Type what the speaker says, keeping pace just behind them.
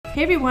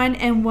Hey everyone,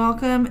 and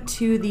welcome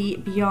to the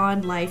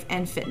Beyond Life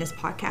and Fitness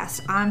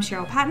podcast. I'm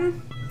Cheryl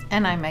Patton.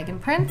 And I'm Megan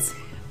Prince.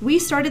 We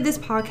started this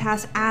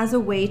podcast as a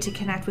way to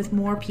connect with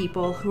more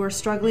people who are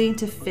struggling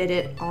to fit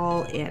it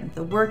all in.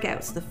 The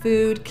workouts, the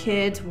food,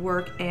 kids,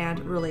 work, and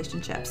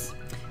relationships.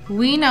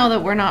 We know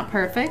that we're not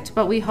perfect,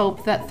 but we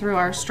hope that through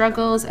our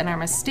struggles and our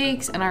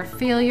mistakes and our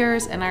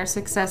failures and our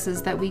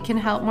successes that we can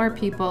help more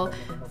people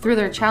through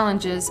their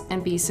challenges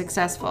and be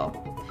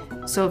successful.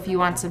 So if you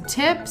want some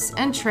tips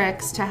and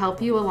tricks to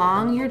help you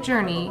along your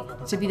journey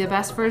to be the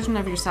best version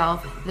of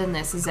yourself, then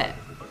this is it.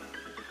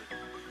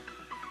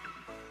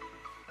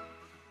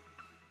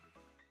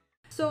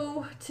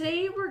 So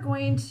today we're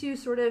going to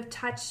sort of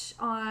touch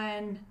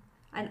on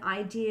an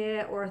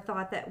idea or a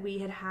thought that we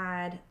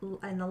had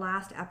in the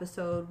last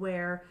episode,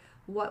 where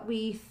what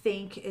we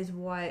think is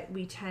what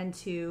we tend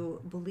to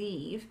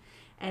believe,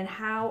 and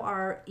how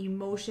our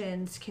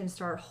emotions can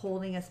start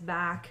holding us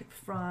back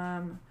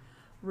from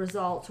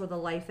results or the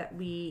life that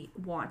we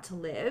want to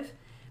live.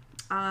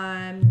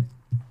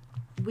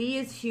 We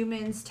as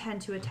humans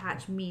tend to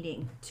attach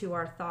meaning to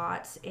our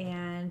thoughts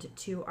and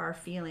to our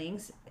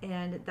feelings,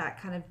 and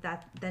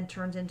that then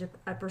turns into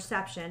a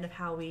perception of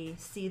how we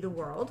see the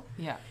world.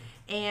 Yeah.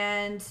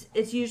 And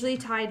it's usually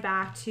tied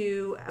back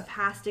to a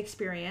past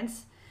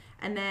experience,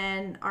 and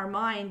then our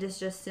mind is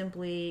just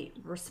simply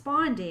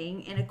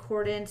responding in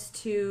accordance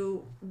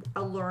to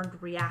a learned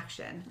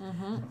reaction.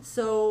 Mm-hmm.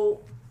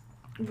 So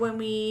when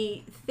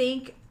we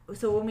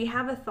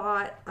have a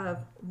thought of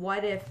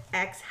what if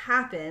X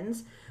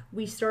happens,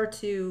 we start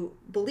to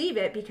believe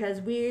it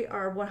because we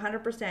are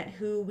 100%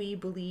 who we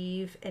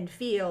believe and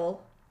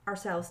feel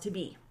ourselves to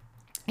be.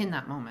 In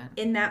that moment,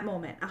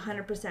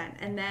 100%.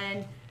 And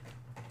then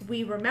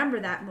we remember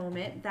that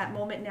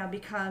moment now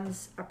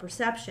becomes a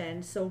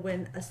perception. So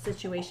when a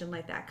situation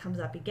like that comes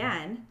up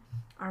again,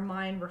 our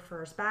mind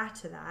refers back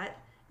to that,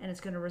 and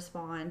it's going to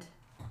respond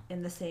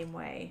in the same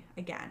way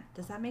again.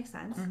 Does that make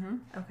sense? Mm-hmm.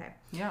 Okay.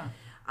 Yeah.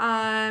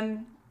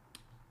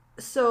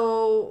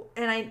 So,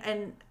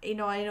 I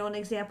know an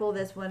example of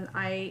this when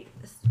I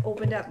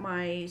opened up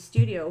my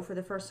studio for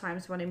the first time.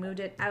 So when I moved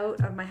it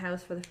out of my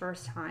house for the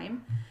first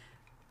time,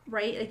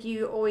 right?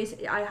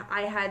 Like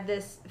I had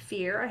this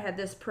fear, I had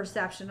this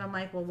perception. I'm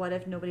like, well, what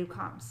if nobody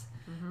comes?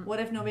 Mm-hmm. What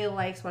if nobody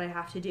likes what I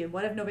have to do?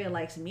 What if nobody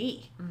likes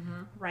me?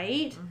 Mm-hmm.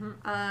 Right?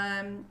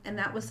 Mm-hmm. And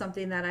that was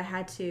something that I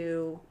had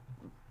to,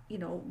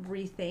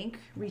 rethink,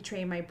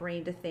 retrain my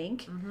brain to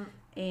think. Mm-hmm.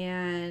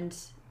 And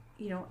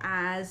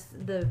as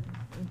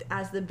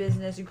the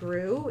business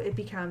grew, it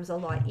becomes a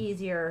lot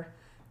easier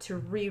to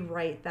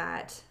rewrite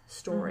that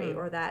story, mm-hmm.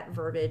 or that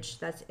verbiage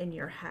that's in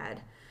your head.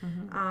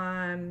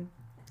 Mm-hmm.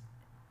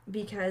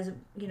 Because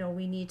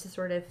we need to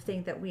sort of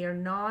think that we're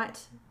not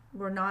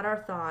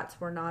our thoughts,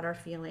 we're not our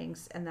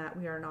feelings, and that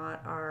we are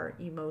not our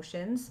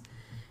emotions.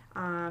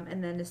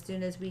 And then as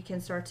soon as we can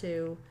start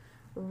to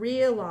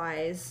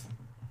realize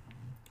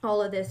all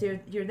of this,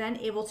 you're then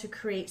able to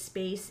create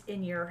space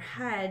in your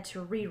head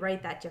to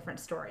rewrite that different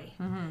story.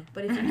 Mm-hmm.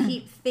 But if you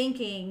keep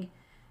thinking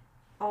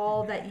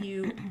all that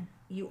you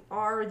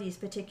are these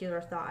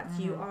particular thoughts,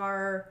 mm-hmm. you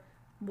are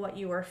what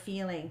you are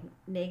feeling,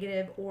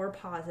 negative or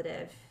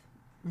positive,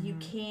 mm-hmm.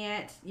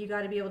 you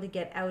got to be able to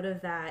get out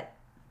of that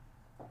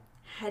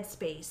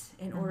headspace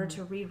in mm-hmm. order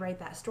to rewrite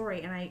that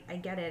story. And I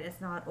get it.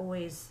 It's not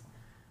always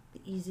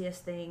the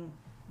easiest thing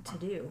to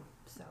do.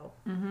 So,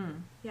 mm-hmm.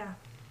 yeah.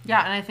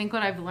 Yeah, and I think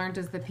what I've learned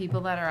is the people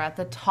that are at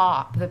the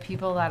top, the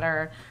people that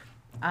are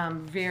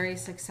very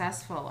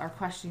successful, are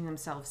questioning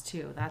themselves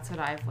too. That's what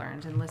I've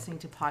learned, and listening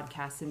to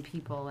podcasts and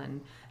people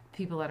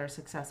that are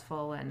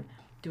successful and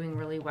doing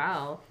really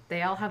well.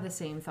 They all have the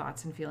same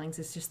thoughts and feelings.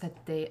 It's just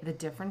that the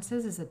difference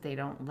is that they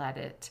don't let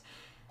it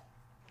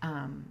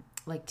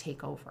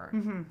take over.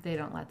 Mm-hmm. They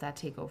don't let that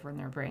take over in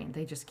their brain.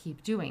 They just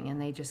keep doing,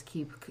 and they just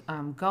keep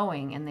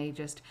going, and they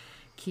just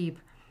keep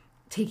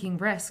taking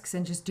risks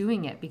and just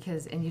doing it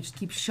and you just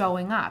keep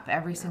showing up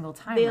every single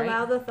time. They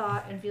allow the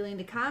thought and feeling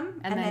to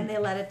come, and then they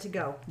let it to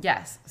go.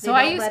 Yes. So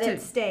I used to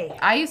stay.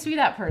 I used to be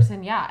that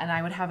person, yeah. And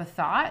I would have a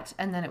thought,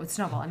 and then it would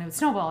snowball, and it would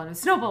snowball, and it would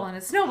snowball, and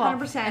it would snowball.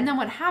 100%. And then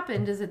what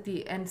happened is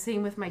and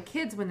same with my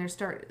kids when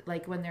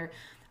when they're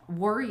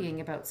worrying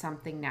about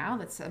something now,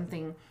 that's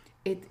something,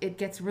 it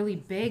gets really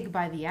big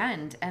by the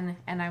end. And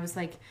I was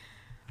like,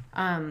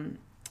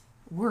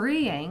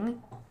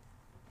 worrying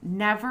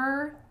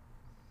never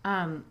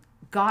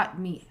got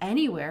me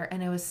anywhere,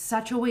 and it was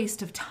such a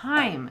waste of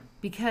time,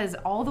 because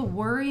all the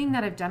worrying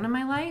that I've done in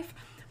my life,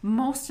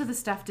 most of the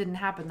stuff didn't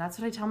happen. That's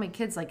what I tell my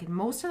kids,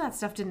 most of that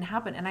stuff didn't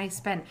happen, and I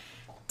spent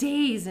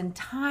days and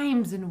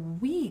times and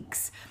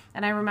weeks.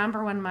 And I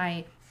remember when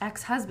my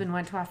ex-husband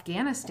went to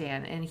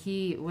Afghanistan, and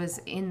he was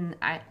in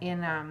the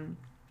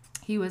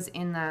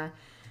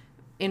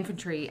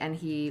infantry, and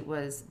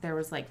there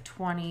was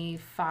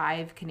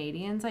 25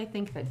 Canadians, I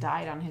think, that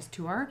died on his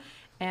tour,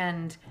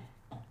 and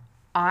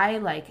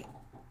I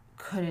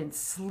couldn't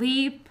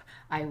sleep.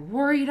 I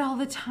worried all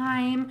the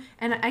time.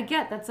 And I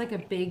get that's a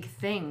big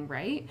thing,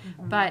 right?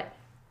 Mm-hmm. But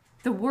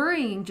the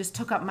worrying just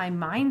took up my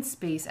mind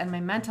space and my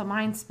mental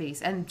mind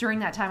space. And during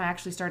that time, I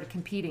actually started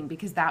competing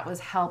because that was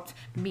helped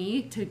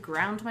me to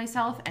ground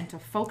myself and to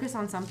focus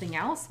on something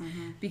else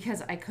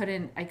because I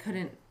couldn't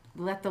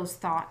let those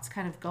thoughts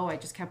kind of go. I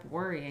just kept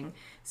worrying.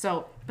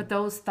 So, but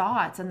those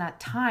thoughts and that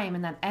time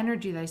and that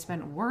energy that I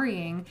spent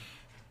worrying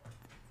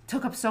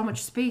took up so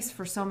much space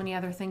for so many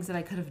other things that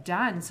I could have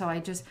done. So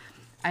I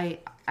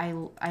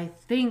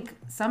think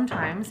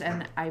sometimes,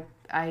 and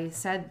I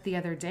said the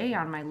other day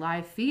on my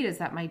live feed, is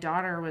that my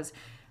daughter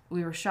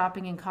we were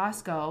shopping in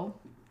Costco,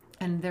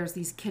 and there's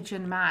these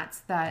kitchen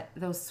mats,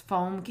 those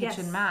foam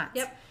kitchen mats.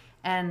 Yep.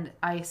 And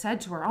I said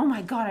to her, oh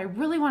my God, I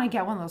really want to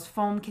get one of those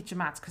foam kitchen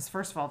mats because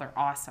first of all, they're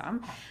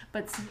awesome.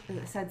 But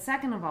said,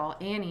 second of all,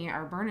 Annie,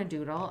 our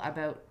Bernedoodle,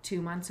 about 2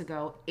 months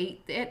ago,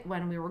 ate it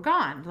when we were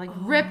gone. Like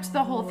ripped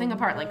the whole thing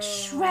apart, like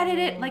shredded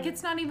it. Like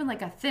it's not even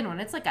like a thin one.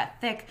 It's like a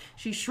thick,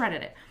 she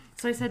shredded it.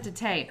 So I said to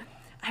Tay,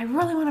 I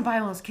really want to buy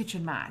one of those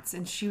kitchen mats.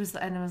 And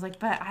I was like,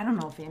 but I don't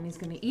know if Annie's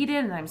going to eat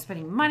it and I'm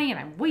spending money and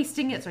I'm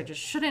wasting it. So I just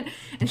shouldn't.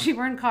 And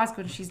we're in Costco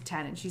and she's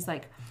 10 and she's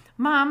like,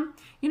 Mom,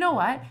 you know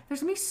what?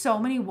 There's going to be so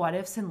many what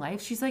ifs in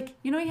life. She's like,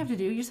 you know what you have to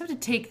do? You just have to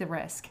take the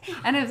risk.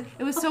 And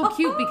it was so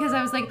cute because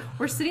I was like,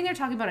 we're sitting there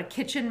talking about a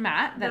kitchen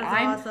mat that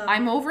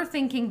I'm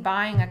overthinking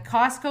buying a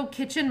Costco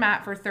kitchen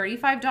mat for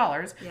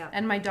 $35. Yeah.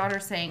 And my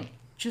daughter's saying,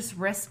 just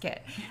risk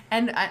it.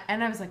 And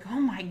I was like,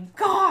 oh my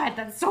God,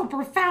 that's so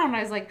profound.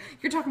 I was like,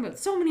 you're talking about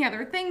so many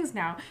other things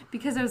now,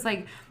 because I was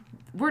like,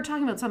 we're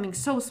talking about something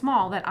so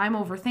small that I'm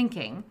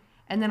overthinking.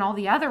 And then all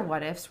the other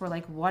what ifs were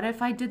like, what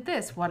if I did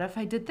this? What if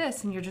I did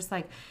this? And you're just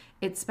like,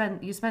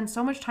 you spend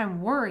so much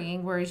time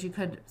worrying, whereas you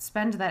could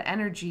spend that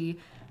energy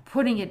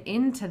putting it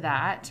into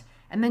that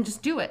and then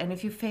just do it. And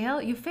if you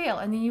fail, you fail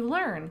and then you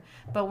learn.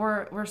 But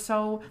we're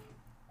so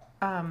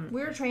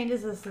we're trained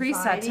as a society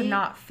preset to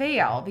not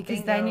fail,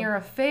 because Bingo. then you're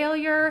a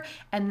failure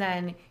and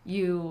then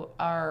you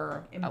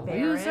are a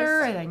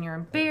loser and then you're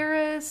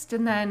embarrassed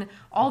and then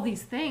all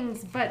these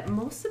things. But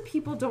most of the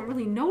people don't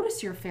really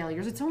notice your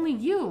failures. It's only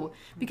you,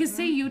 because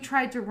say you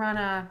tried to run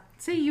a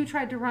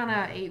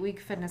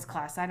 8-week fitness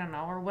class, I don't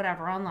know, or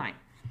whatever, online.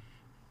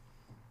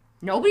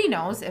 Nobody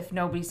knows if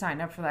nobody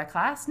signed up for that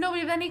class.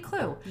 Nobody have any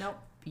clue. Nope.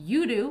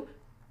 You do,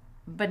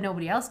 but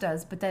nobody else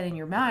does. But then in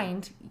your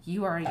mind,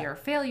 you're a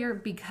failure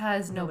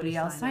because nobody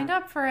else signed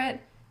up for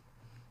it.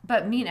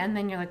 And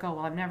then you're like, oh,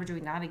 well, I'm never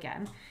doing that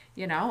again,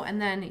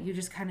 and then you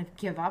just kind of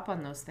give up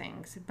on those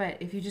things. But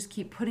if you just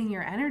keep putting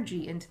your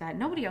energy into that,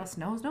 nobody else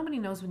knows. Nobody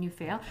knows when you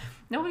fail.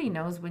 Nobody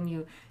knows when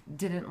you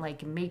didn't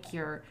make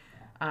your,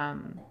 I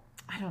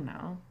don't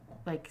know,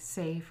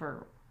 say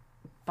for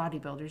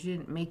bodybuilders, you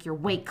didn't make your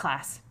weight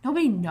class.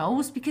 Nobody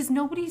knows, because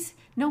nobody's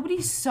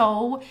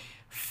so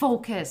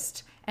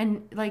focused.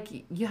 And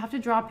you have to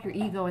drop your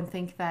ego and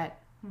think that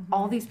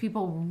all these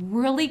people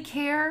really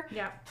care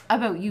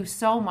about you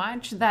so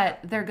much that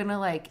they're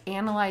gonna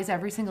analyze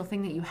every single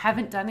thing that you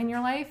haven't done in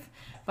your life.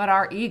 But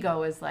our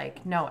ego is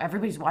like, no,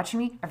 everybody's watching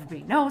me.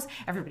 Everybody knows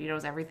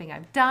everything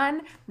I've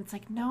done. It's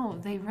like, no,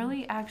 they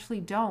really actually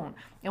don't.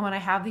 And when I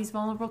have these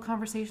vulnerable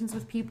conversations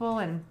with people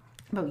and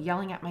about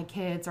yelling at my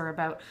kids or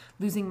about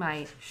losing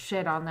my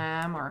shit on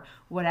them or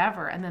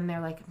whatever, and then they're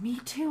like, me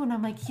too. And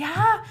I'm like,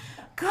 yeah,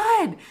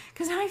 good,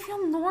 because now I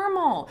feel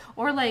normal.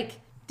 Or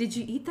did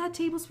you eat that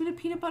tablespoon of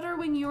peanut butter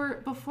when you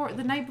were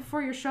the night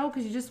before your show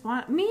because you just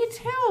want me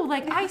too?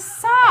 I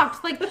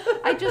sucked.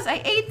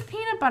 I ate the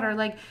peanut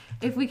butter.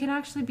 If we can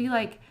actually be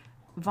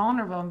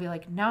vulnerable and be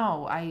like,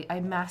 no, I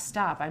messed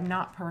up. I'm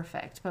not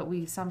perfect. But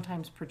we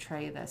sometimes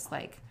portray this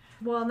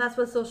well, and that's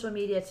what social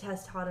media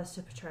has taught us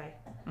to portray.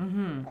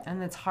 Mm-hmm.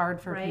 And it's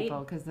hard for people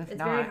because it's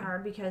very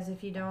hard, because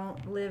if you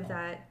don't live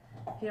that,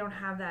 if you don't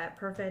have that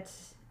perfect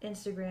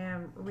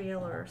Instagram reel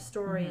or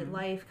story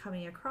life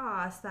coming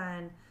across,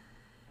 then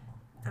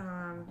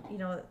I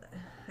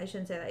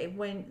shouldn't say that.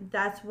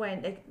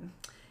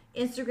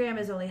 Instagram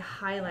is only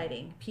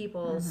highlighting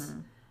people's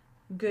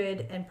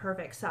good and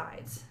perfect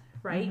sides.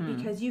 Right?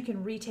 Because you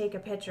can retake a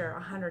picture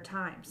 100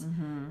 times.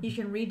 You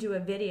can redo a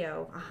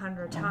video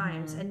 100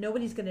 times, and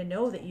nobody's going to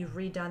know that you've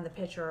redone the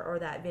picture or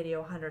that video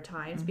 100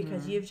 times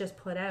because you've just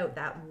put out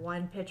that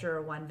one picture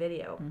or one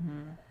video.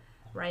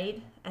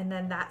 Right? And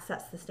then that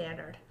sets the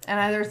standard.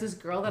 And there's this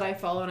girl that I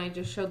follow, and I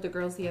just showed the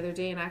girls the other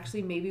day, and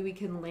actually maybe we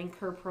can link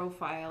her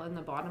profile in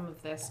the bottom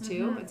of this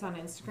too. It's on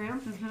Instagram.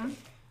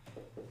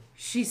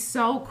 She's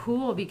so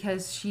cool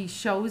because she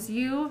shows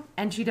you,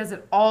 and she does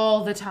it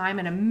all the time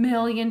in a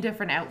million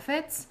different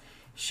outfits.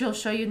 She'll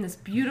show you in this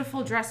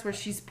beautiful dress where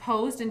she's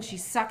posed and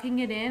she's sucking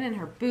it in and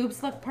her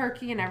boobs look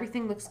perky and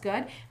everything looks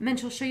good. And then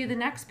she'll show you the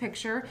next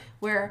picture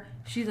where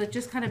she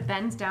just kind of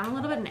bends down a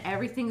little bit and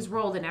everything's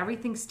rolled and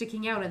everything's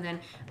sticking out. And then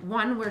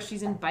one where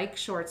she's in bike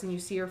shorts and you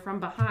see her from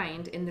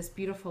behind in this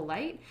beautiful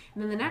light.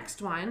 And then the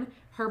next one,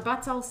 her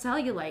butt's all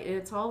cellulite and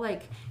it's all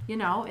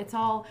it's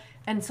all,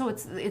 and so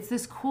it's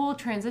this cool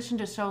transition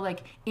to show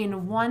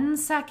in 1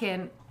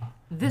 second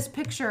this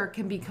picture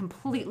can be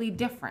completely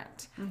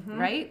different,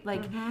 right?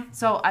 Like,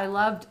 so I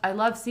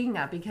love seeing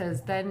that,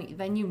 because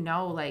then you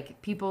know,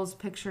 like, people's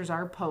pictures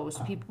are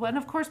posed. People, and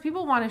of course,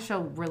 people want to show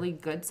really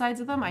good sides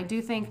of them. I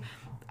do think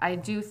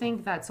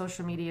that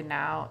social media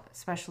now,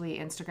 especially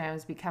Instagram,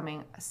 is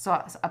becoming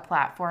a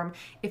platform.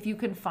 If you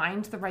can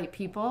find the right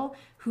people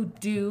who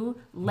do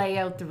lay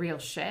out the real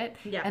shit,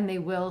 and they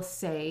will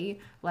say,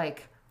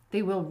 like,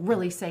 they will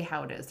really say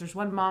how it is. There's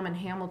one mom in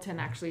Hamilton,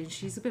 actually, and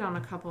she's been on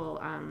a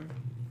couple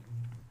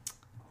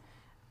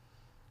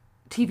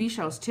TV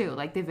shows too.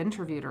 Like, they've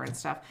interviewed her and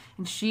stuff,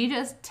 and she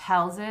just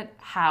tells it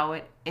how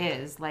it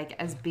is, like,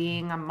 as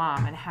being a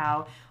mom, and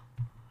how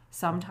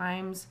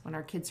sometimes when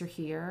our kids are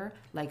here,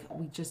 like,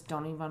 we just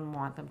don't even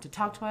want them to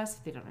talk to us.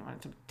 They don't even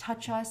want to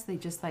touch us. They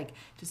just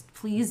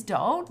please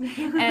don't.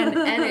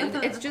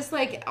 And it's just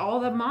like, all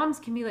the moms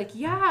can be like,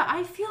 yeah,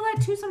 I feel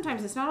that too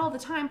sometimes. It's not all the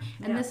time.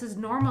 And this is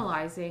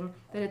normalizing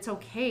that it's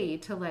okay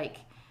to, like,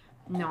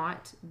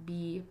 not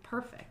be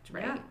perfect,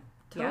 right? Yeah,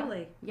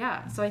 totally.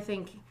 Yeah. So I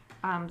think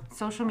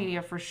social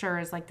media for sure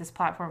is like this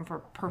platform for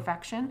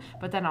perfection,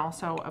 but then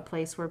also a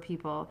place where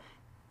people,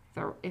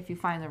 if you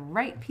find the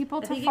right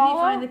people to follow. I think if you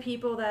find the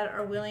people that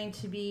are willing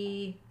to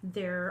be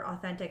their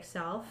authentic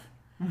self,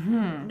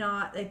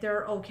 not like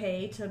they're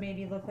okay to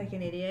maybe look like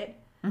an idiot,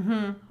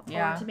 or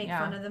to make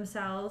fun of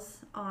themselves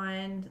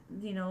on,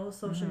 you know,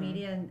 social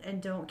media,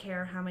 and don't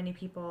care how many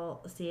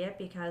people see it,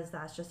 because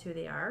that's just who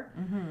they are,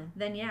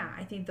 then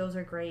I think those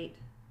are great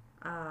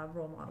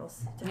role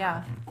models to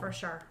have, for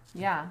sure.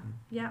 Yeah.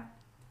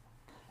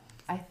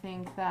 I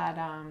think that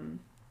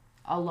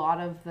a lot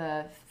of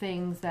the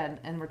things that,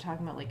 and we're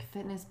talking about, like,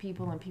 fitness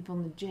people and people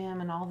in the gym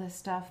and all this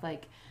stuff,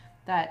 like,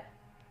 that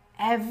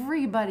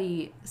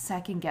everybody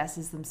second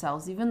guesses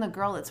themselves. Even the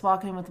girl that's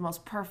walking in with the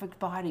most perfect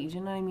body, do you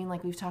know what I mean?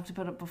 Like, we've talked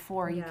about it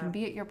before. You can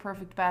be at your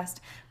perfect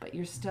best, but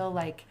you're still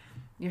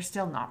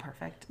not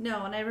perfect.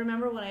 No, and I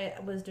remember when I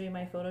was doing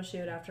my photo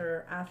shoot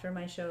after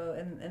my show,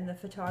 and the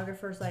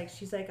photographer's like,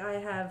 she's like,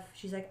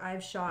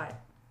 I've shot,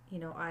 you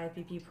know,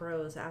 IFBB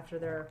pros after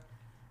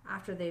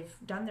they've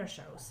done their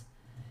shows.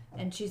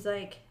 And she's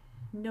like,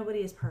 nobody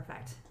is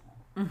perfect.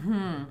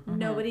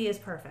 Nobody is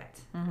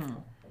perfect.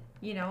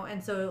 You know,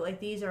 and so, like,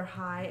 these are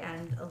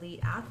high-end elite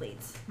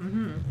athletes,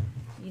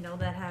 you know,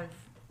 that have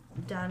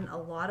done a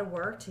lot of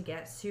work to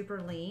get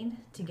super lean,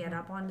 to get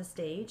up on the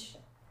stage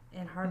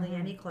and hardly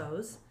any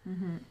clothes.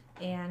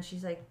 And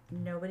she's like,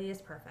 nobody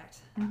is perfect.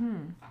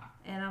 And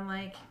I'm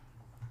like,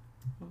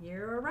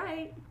 you're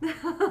right.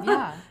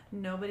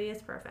 Nobody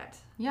is perfect.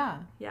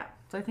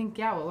 So I think,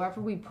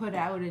 whatever we put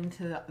out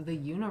into the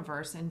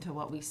universe, into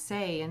what we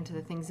say, into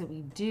the things that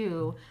we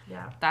do,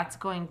 that's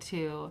going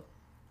to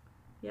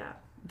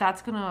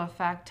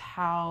affect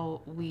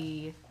how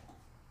we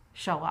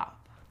show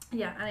up.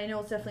 And I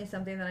know it's definitely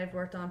something that I've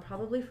worked on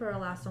probably for the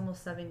last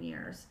almost 7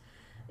 years,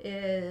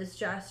 is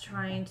just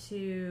trying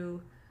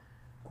to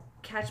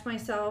catch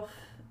myself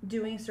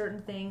doing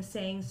certain things,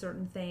 saying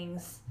certain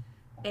things,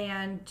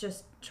 and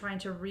just trying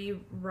to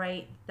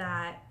rewrite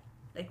that,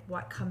 like,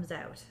 what comes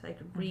out, like,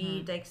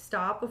 read, like,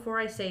 stop before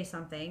I say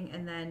something,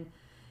 and then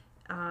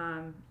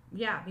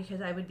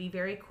because I would be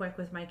very quick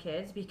with my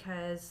kids,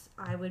 because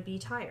I would be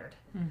tired,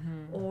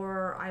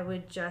 or I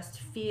would just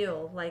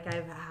feel like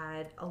I've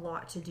had a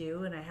lot to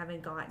do and I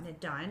haven't gotten it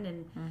done,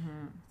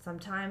 and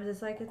sometimes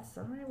it's like, it's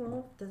all right,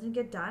 well, if it doesn't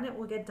get done, it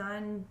will get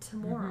done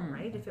tomorrow,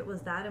 right? If it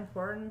was that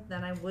important,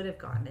 then I would have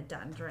gotten it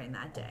done during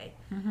that day.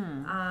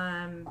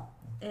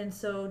 And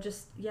so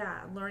just,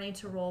 learning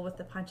to roll with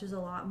the punches a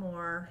lot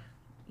more,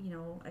 you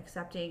know,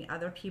 accepting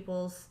other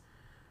people's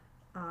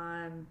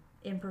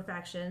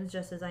imperfections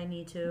just as I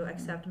need to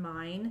accept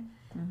mine.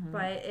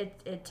 But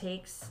it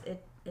takes,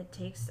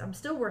 I'm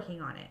still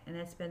working on it, and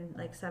it's been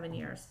like 7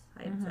 years,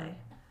 I'd say.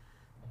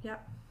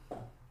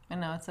 I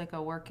know, it's like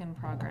a work in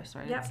progress,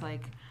 right? It's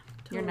like,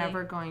 you're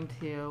never going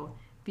to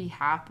be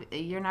happy.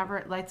 You're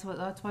never, that's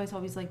why it's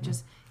always like,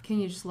 just, can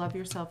you just love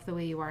yourself the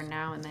way you are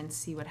now, and then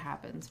see what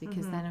happens?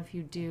 Because then if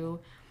you do,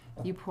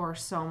 you pour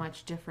so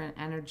much different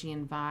energy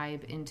and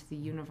vibe into the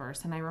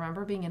universe. And I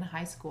remember being in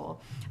high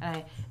school,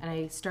 and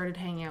I started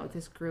hanging out with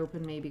this group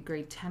in maybe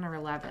grade 10 or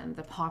 11,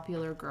 the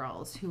popular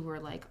girls who were,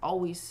 like,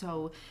 always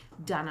so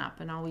done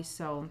up and always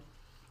so,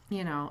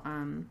 you know,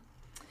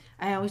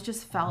 I always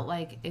just felt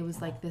like it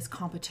was like this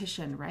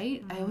competition,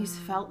 right? I always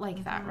felt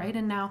like that, right?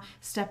 And now,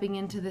 stepping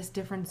into this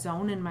different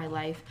zone in my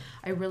life,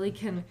 I really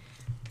can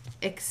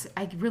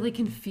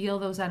feel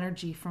those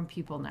energy from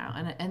people now,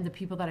 and the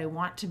people that I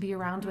want to be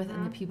around with,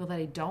 and the people that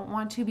I don't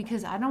want to,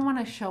 because I don't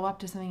want to show up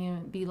to something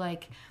and be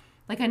like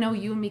I know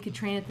you and me could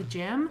train at the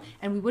gym,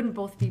 and we wouldn't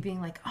both be being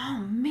like, oh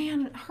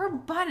man, her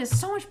butt is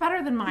so much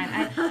better than mine,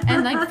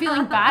 and like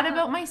feeling bad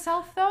about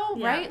myself though,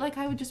 right? Like,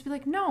 I would just be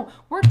like, no,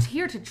 we're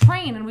here to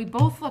train, and we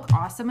both look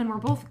awesome, and we're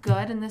both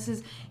good, and this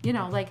is, you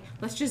know, like,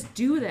 let's just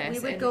do this.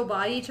 We would go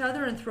by each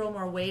other and throw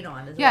more weight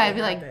on. I'd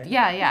be like,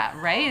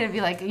 right? It'd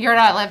be like, you're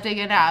not lifting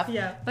enough.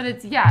 But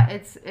it's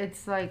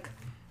like,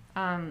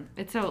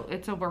 it's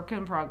a work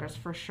in progress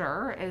for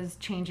sure, is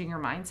changing your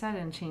mindset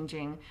and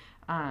changing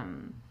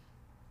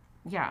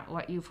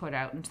what you put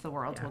out into the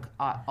world Yeah.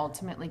 will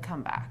ultimately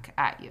come back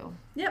at you.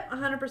 Yep,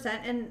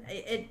 100%. And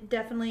it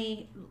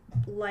definitely,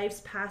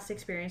 life's past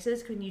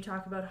experiences, when you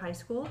talk about high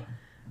school,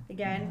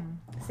 again,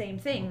 same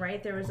thing,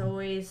 right? There was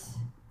always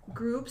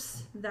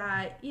groups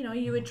that, you know,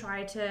 you would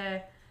try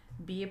to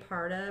be a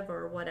part of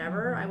or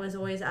whatever. I was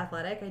always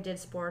athletic. I did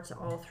sports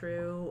all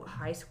through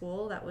high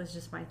school. That was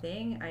just my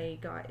thing. I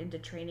got into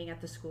training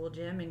at the school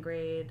gym in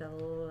grade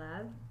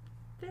 11,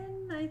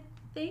 I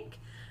think.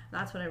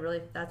 That's when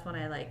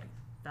I like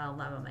fell in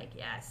love. I'm like,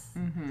 yes,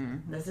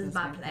 this is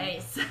my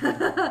place.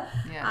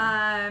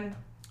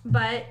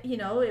 But, you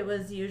know, it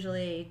was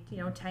usually, you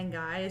know, 10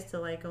 guys to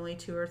like only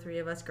 2 or 3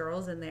 of us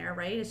girls in there,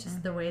 right? It's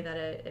just the way that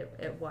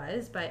it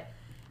was. But,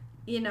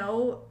 you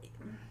know,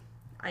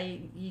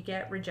 you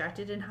get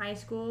rejected in high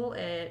school.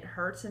 It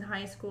hurts in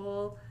high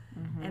school.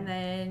 And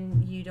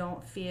then you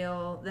don't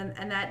feel them,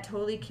 and that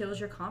totally kills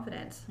your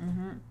confidence.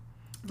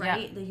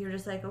 Right? That you're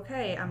just like,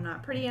 okay, I'm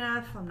not pretty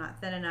enough, I'm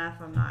not thin enough,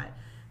 I'm not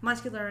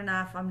muscular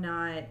enough, I'm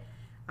not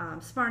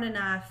smart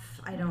enough,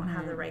 I don't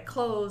have the right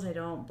clothes, I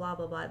don't blah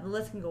blah blah. The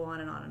list can go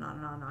on and on and on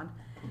and on and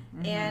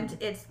on. And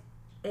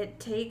it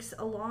takes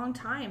a long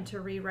time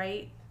to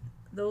rewrite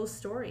those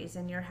stories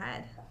in your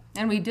head.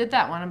 And we did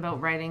that one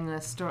about writing the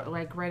story,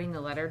 like writing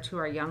a letter to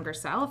our younger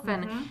self,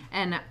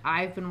 and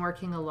I've been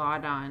working a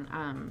lot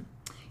on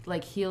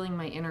like healing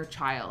my inner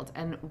child.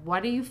 And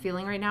what are you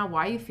feeling right now?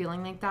 Why are you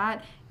feeling like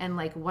that? And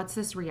like, what's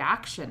this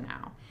reaction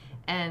now?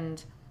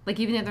 And like,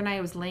 even the other night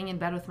I was laying in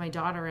bed with my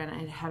daughter, and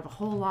I had a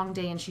whole long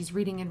day, and she's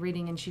reading,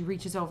 and she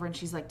reaches over and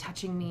she's like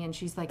touching me, and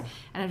she's like,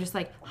 and I'm just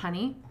like,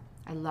 honey,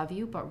 I love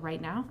you, but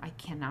right now I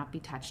cannot be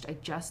touched. I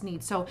just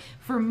need. So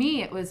for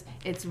me,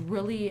 it's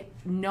really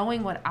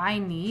knowing what I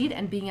need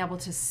and being able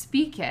to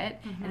speak it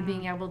and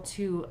being able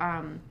to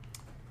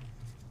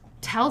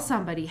tell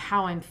somebody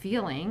how I'm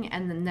feeling,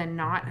 and then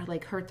not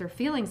like hurt their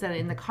feelings. That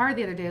in the car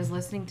the other day I was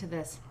listening to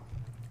this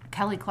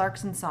Kelly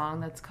Clarkson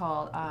song that's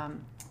called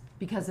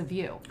Because of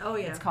You. Oh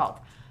yeah. It's called.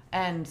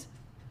 And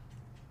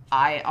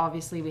I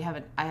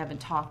haven't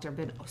talked or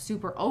been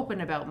super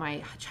open about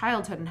my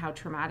childhood and how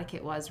traumatic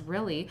it was,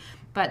 really.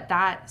 But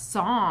that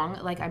song,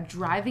 like, I'm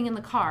driving in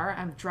the car,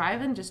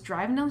 just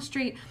driving down the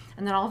street,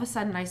 and then all of a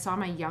sudden I saw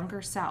my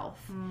younger self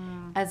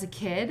as a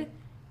kid,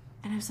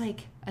 and I was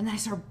like, and then I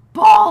started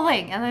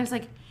bawling, and I was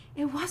like,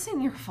 it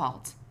wasn't your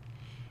fault.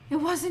 It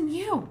wasn't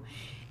you.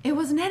 It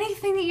wasn't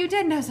anything that you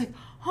did. And I was like,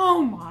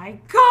 oh my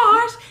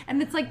gosh.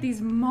 And it's like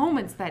these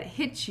moments that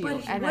hit you.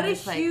 But and what I a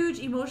was huge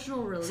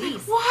emotional release.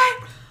 Like,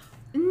 what?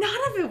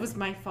 None of it was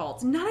my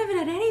fault. None of it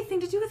had anything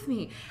to do with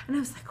me. And I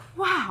was like,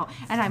 wow.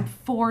 And I'm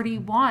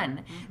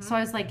 41. So I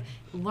was like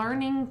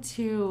learning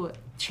to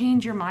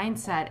change your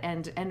mindset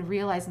and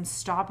realize and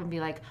stop and be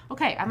like,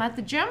 okay, I'm at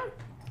the gym.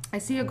 I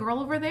see a girl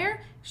over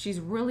there. She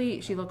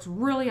looks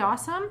really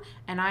awesome.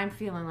 And I'm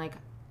feeling like,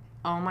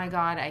 oh my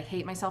God, I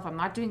hate myself. I'm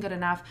not doing good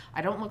enough.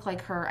 I don't look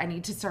like her. I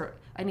need to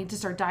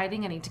start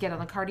dieting. I need to get on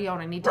the cardio,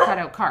 and I need to cut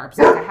out carbs.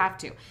 Like, I have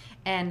to.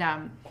 And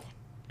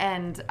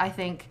I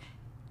think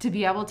to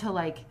be able to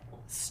like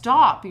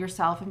stop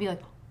yourself and be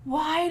like,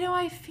 why do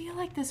I feel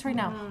like this right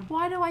now?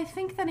 Why do I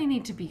think that I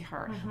need to be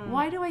her?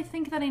 Why do I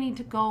think that I need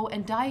to go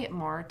and diet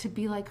more to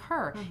be like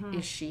her?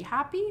 Is she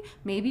happy?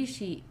 Maybe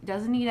she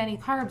doesn't eat any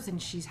carbs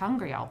and she's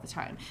hungry all the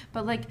time.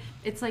 But like,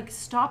 it's like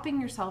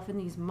stopping yourself in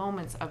these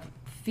moments of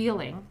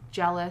feeling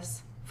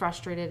jealous,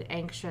 frustrated,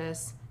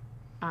 anxious,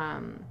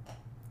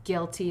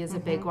 guilty is a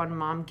big one,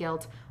 mom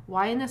guilt.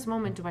 Why in this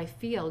moment do I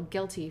feel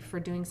guilty for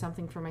doing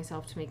something for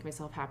myself to make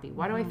myself happy?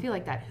 Why do I feel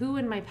like that? Who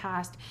in my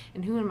past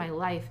and who in my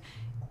life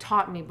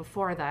taught me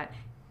before that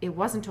it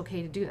wasn't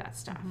okay to do that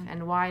stuff?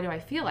 And why do I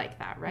feel like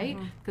that, right?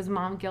 Because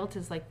mom guilt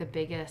is like the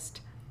biggest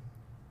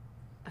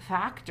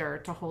factor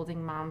to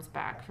holding moms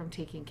back from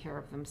taking care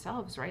of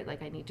themselves, right?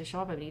 Like, I need to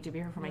show up, I need to be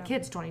here for my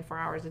kids 24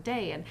 hours a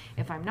day, and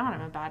if I'm not,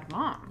 I'm a bad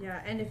mom.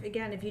 Yeah, and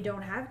if you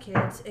don't have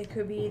kids, it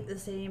could be the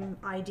same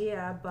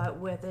idea but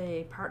with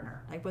a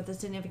partner, like with a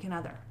significant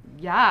other.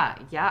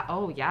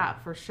 Oh yeah,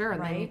 for sure.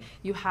 And then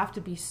you have to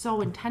be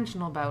so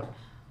intentional about,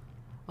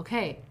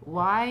 okay,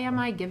 why am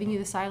I giving you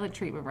the silent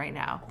treatment right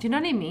now? Do you know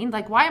what I mean?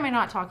 Like, why am I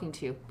not talking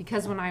to you?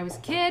 Because when I was a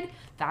kid,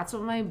 that's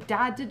what my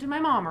dad did to my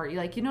mom. Or,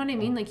 like, you know what I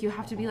mean? Like, you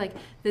have to be like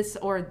this,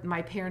 or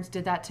my parents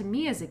did that to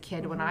me as a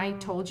kid. When I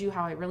told you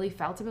how I really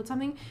felt about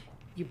something,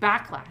 you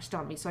backlashed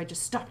on me. So I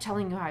just stopped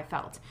telling you how I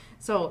felt.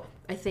 So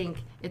I think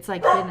it's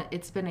like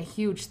it's been a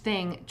huge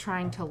thing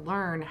trying to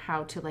learn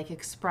how to like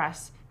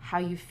express how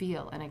you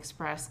feel and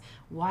express,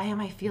 why am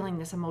I feeling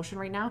this emotion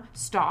right now?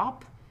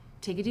 Stop,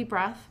 take a deep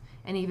breath,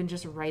 and even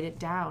just write it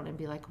down and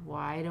be like,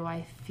 why do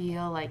I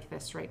feel like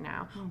this right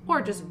now?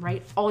 Or just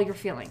write all your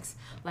feelings.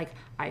 Like,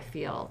 I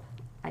feel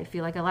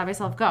like I let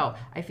myself go.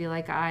 I feel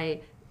like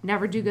I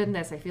never do good in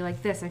this. I feel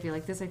like this. I feel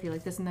like this. I feel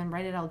like this. And then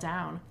write it all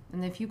down.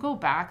 And if you go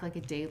back like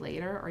a day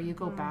later, or you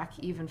go back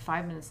even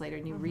 5 minutes later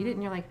and you read it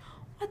and you're like,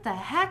 what the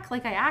heck?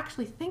 Like, I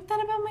actually think that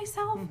about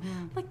myself?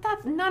 Like,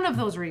 that, none of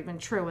those are even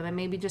true. And then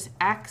maybe just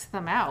X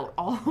them out.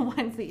 All the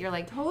ones that you're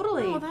like,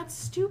 Totally. oh, that's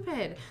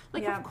stupid.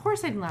 Like, Yeah. of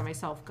course I didn't let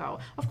myself go.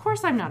 Of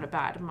course I'm not a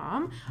bad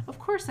mom. Of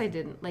course I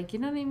didn't. Like, you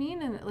know what I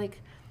mean? And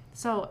like,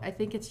 so I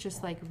think it's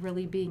just like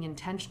really being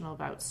intentional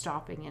about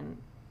stopping and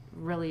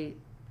really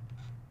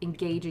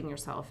engaging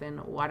yourself in,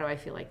 why do I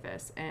feel like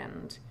this?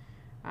 And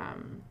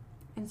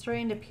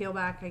starting to peel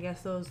back, I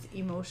guess, those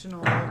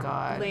emotional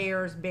God.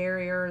 layers,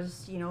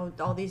 barriers, you know,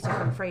 all these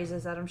different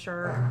phrases that I'm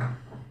sure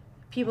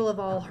people have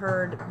all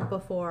heard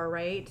before,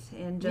 right?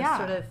 And just Yeah.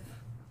 sort of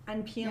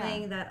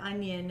unpeeling that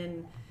onion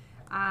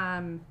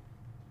and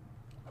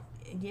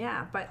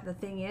but the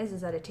thing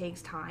is that it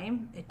takes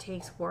time, it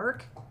takes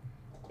work.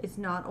 It's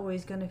not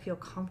always going to feel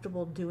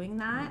comfortable doing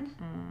that.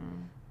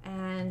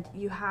 And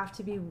you have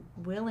to be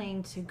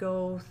willing to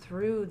go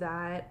through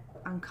that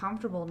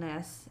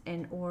uncomfortableness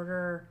in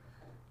order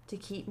to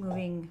keep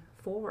moving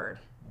forward.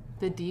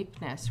 the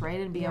deepness, right?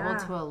 And be able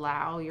to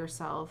allow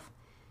yourself,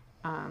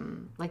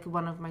 like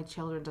one of my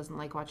children doesn't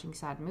like watching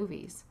sad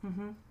movies.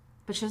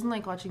 But she doesn't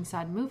like watching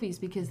sad movies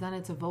because then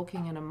it's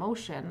evoking an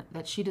emotion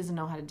that she doesn't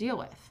know how to deal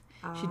with.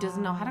 She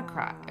doesn't know how to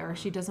cry, or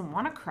she doesn't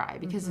want to cry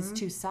because it's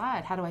too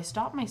sad. How do I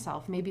stop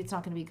myself? Maybe it's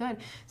not going to be good.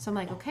 So I'm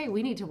like, okay,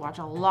 we need to watch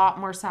a lot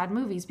more sad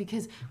movies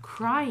because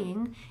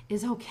crying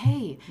is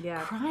okay.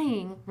 Yeah.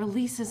 Crying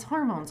releases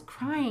hormones.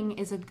 Crying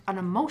is an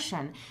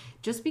emotion.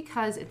 Just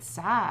because it's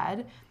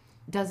sad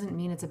doesn't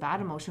mean it's a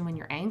bad emotion. When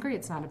you're angry,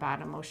 it's not a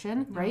bad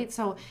emotion, right?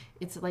 So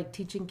it's like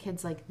teaching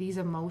kids like these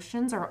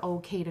emotions are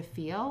okay to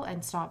feel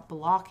and stop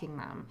blocking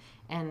them,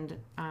 and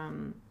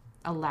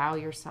allow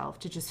yourself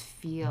to just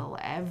feel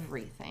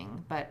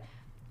everything. But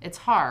it's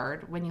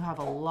hard when you have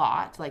a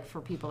lot, like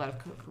for people that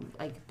have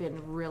like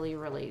been really,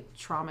 really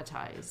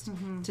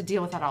traumatized to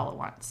deal with that all at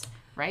once,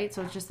 right?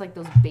 So it's just like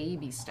those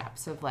baby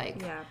steps of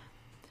like,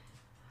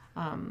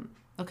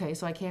 okay,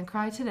 so I can't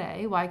cry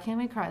today. Why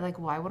can't I cry? Like,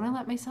 why wouldn't I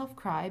let myself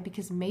cry?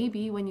 Because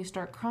maybe when you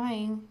start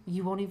crying,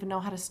 you won't even know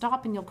how to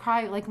stop and you'll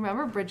cry. Like,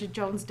 remember Bridget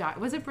Jones'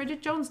 was it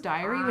Bridget Jones'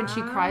 Diary when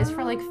she cries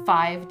for like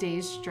 5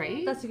 days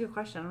straight? That's a good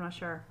question. I'm not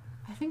sure.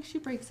 I think she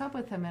breaks up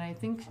with him, and I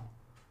think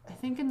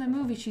in the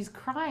movie she's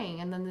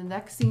crying, and then the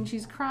next scene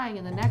she's crying,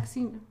 and the next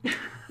scene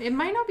it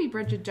might not be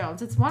Bridget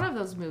Jones. It's one of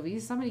those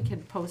movies. Somebody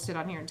can post it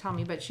on here and tell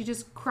me, but she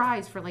just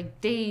cries for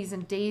like days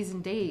and days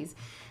and days.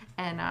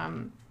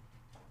 And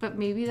but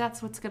maybe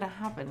that's what's gonna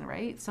happen,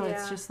 right? So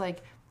it's just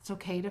like it's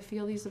okay to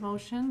feel these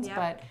emotions,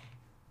 but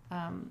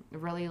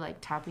really like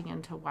tapping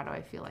into why do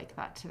I feel like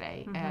that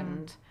today,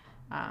 and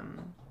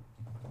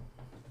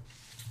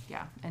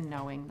and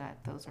knowing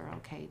that those are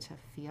okay to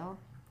feel.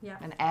 Yeah.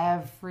 And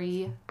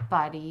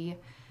everybody,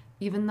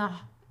 even the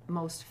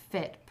most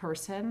fit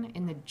person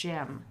in the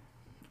gym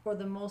or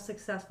the most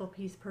successful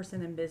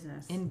person in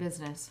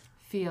business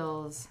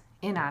feels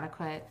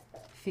inadequate,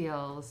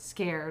 feels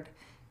scared,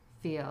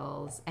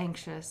 feels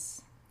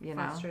anxious,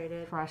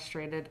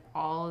 frustrated,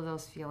 all of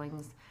those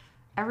feelings.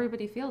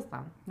 Everybody feels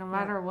them, no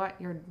matter what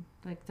you're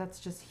like. That's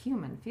just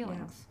human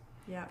feelings.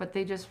 Yeah. But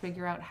they just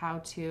figure out how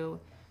to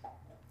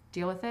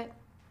deal with it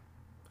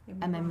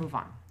and then move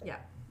on. Yeah,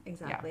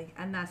 exactly.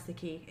 Yeah. And that's the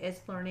key.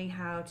 It's learning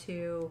how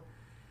to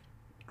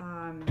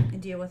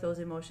deal with those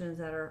emotions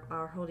that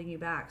are holding you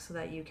back so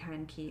that you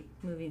can keep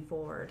moving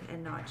forward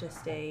and not just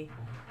stay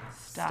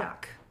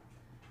stuck.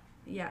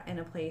 Yeah, in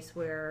a place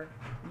where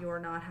you're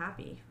not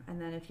happy. And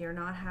then if you're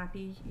not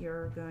happy,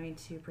 you're going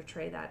to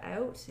portray that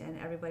out, and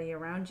everybody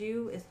around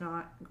you is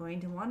not going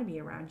to want to be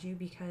around you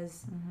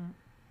because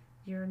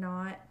you're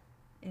not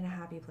in a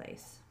happy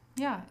place.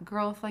 Yeah,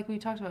 growth, like we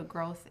talked about,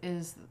 growth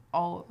is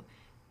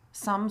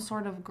some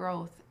sort of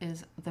growth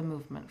is the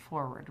movement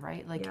forward,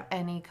 right? Like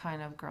any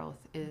kind of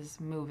growth is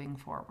moving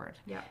forward.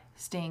 Yeah.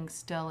 Staying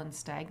still and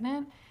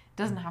stagnant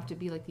doesn't have to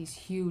be like these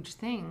huge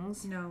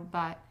things. No.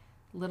 But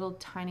little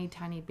tiny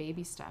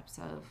baby steps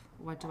of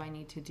what do I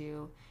need to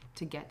do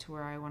to get to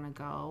where I want to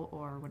go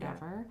or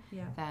whatever.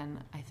 Yeah.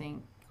 Then I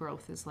think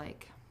growth is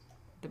like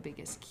the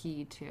biggest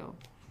key to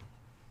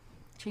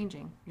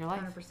changing your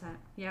life. 100%.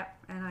 Yeah.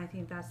 And I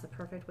think that's the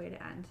perfect way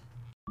to end.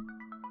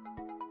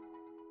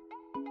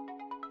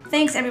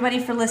 Thanks everybody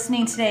for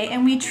listening today,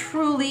 and we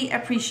truly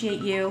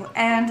appreciate you.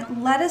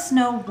 And let us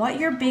know what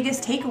your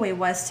biggest takeaway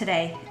was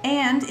today,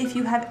 and if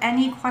you have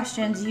any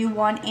questions you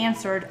want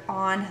answered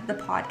on the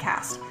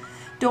podcast.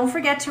 Don't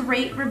forget to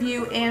rate,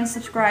 review, and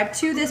subscribe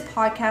to this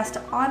podcast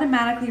to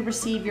automatically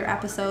receive your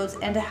episodes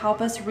and to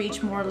help us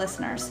reach more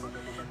listeners.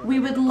 We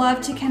would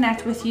love to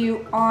connect with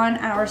you on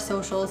our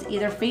socials,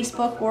 either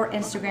Facebook or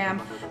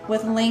Instagram,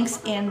 with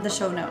links in the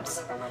show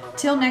notes.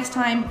 Till next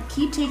time,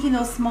 keep taking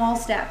those small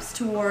steps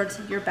towards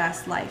your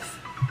best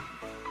life.